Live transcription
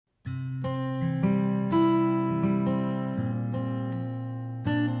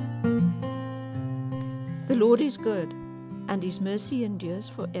Lord is good, and His mercy endures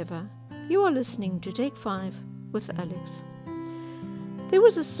forever. You are listening to Take 5 with Alex. There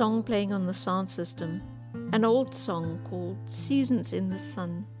was a song playing on the sound system, an old song called Seasons in the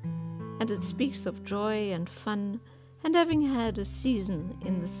Sun, and it speaks of joy and fun and having had a season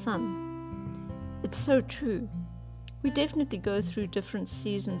in the sun. It's so true. We definitely go through different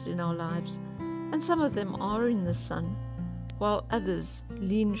seasons in our lives, and some of them are in the sun, while others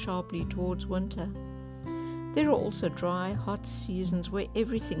lean sharply towards winter. There are also dry, hot seasons where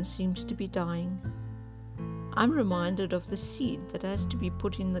everything seems to be dying. I'm reminded of the seed that has to be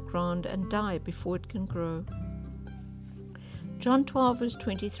put in the ground and die before it can grow. John 12 verse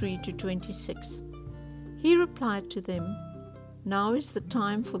 23 to 26. He replied to them, "Now is the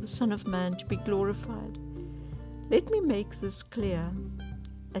time for the Son of Man to be glorified. Let me make this clear.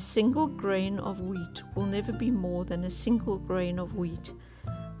 A single grain of wheat will never be more than a single grain of wheat,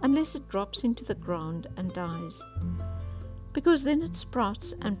 unless it drops into the ground and dies, because then it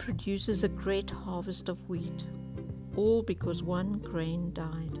sprouts and produces a great harvest of wheat, all because one grain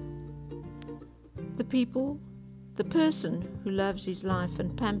died." The person who loves his life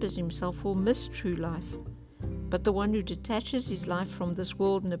and pampers himself will miss true life, but the one who detaches his life from this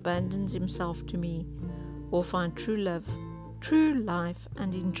world and abandons himself to me will find true love, true life,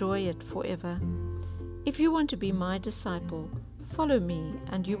 and enjoy it forever. If you want to be my disciple, follow me,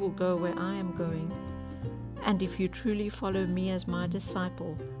 and you will go where I am going. And if you truly follow me as my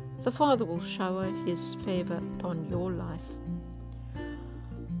disciple, the Father will shower His favor upon your life.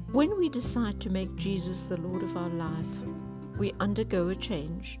 When we decide to make Jesus the Lord of our life, we undergo a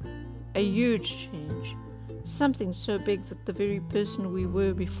change, a huge change, something so big that the very person we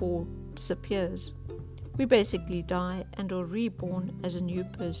were before disappears. We basically die and are reborn as a new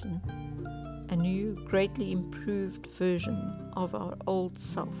person, a new, greatly improved version of our old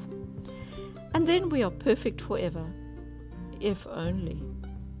self. And then we are perfect forever, if only.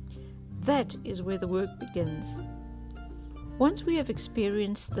 That is where the work begins. Once we have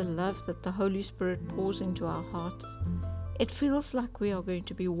experienced the love that the Holy Spirit pours into our heart, it feels like we are going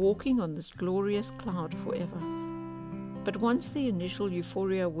to be walking on this glorious cloud forever. But once the initial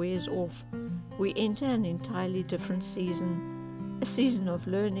euphoria wears off, we enter an entirely different season, a season of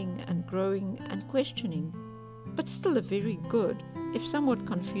learning and growing and questioning, but still a very good, if somewhat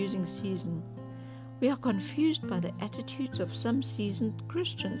confusing season. We are confused by the attitudes of some seasoned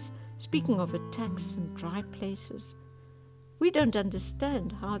Christians, speaking of attacks and dry places. We don't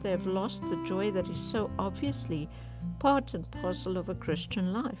understand how they have lost the joy that is so obviously part and parcel of a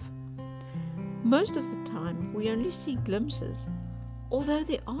Christian life. Most of the time, we only see glimpses, although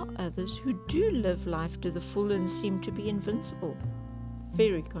there are others who do live life to the full and seem to be invincible.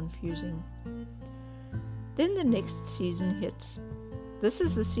 Very confusing. Then the next season hits. This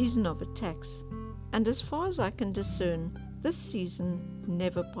is the season of attacks, and as far as I can discern, this season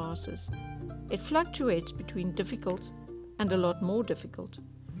never passes. It fluctuates between difficult and a lot more difficult.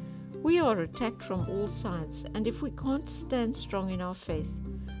 We are attacked from all sides, and if we can't stand strong in our faith,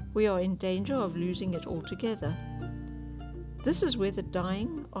 we are in danger of losing it altogether. This is where the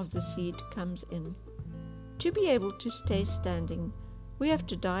dying of the seed comes in. To be able to stay standing, we have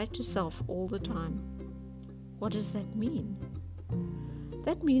to die to self all the time. What does that mean?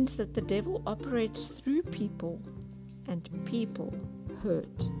 That means that the devil operates through people, and people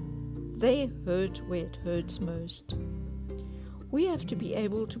hurt. They hurt where it hurts most. We have to be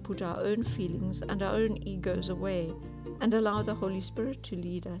able to put our own feelings and our own egos away and allow the Holy Spirit to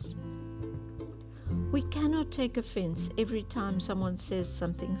lead us. We cannot take offense every time someone says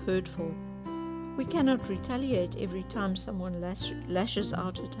something hurtful. We cannot retaliate every time someone lashes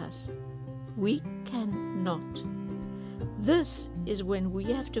out at us. We cannot. This is when we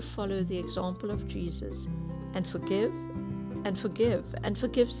have to follow the example of Jesus and forgive and forgive and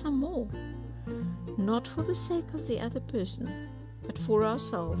forgive some more. Not for the sake of the other person, but for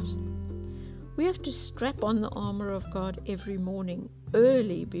ourselves. We have to strap on the armor of God every morning,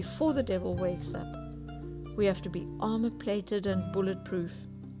 early, before the devil wakes up. We have to be armor-plated and bulletproof.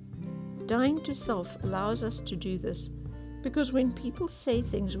 Dying to self allows us to do this, because when people say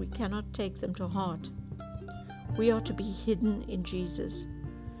things, we cannot take them to heart. We are to be hidden in Jesus.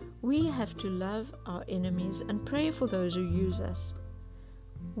 We have to love our enemies and pray for those who use us.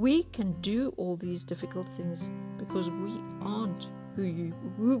 We can do all these difficult things because we aren't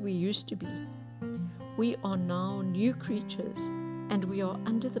who we used to be. We are now new creatures, and we are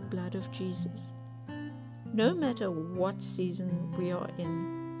under the blood of Jesus. No matter what season we are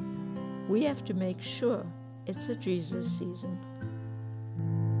in, we have to make sure it's a Jesus season.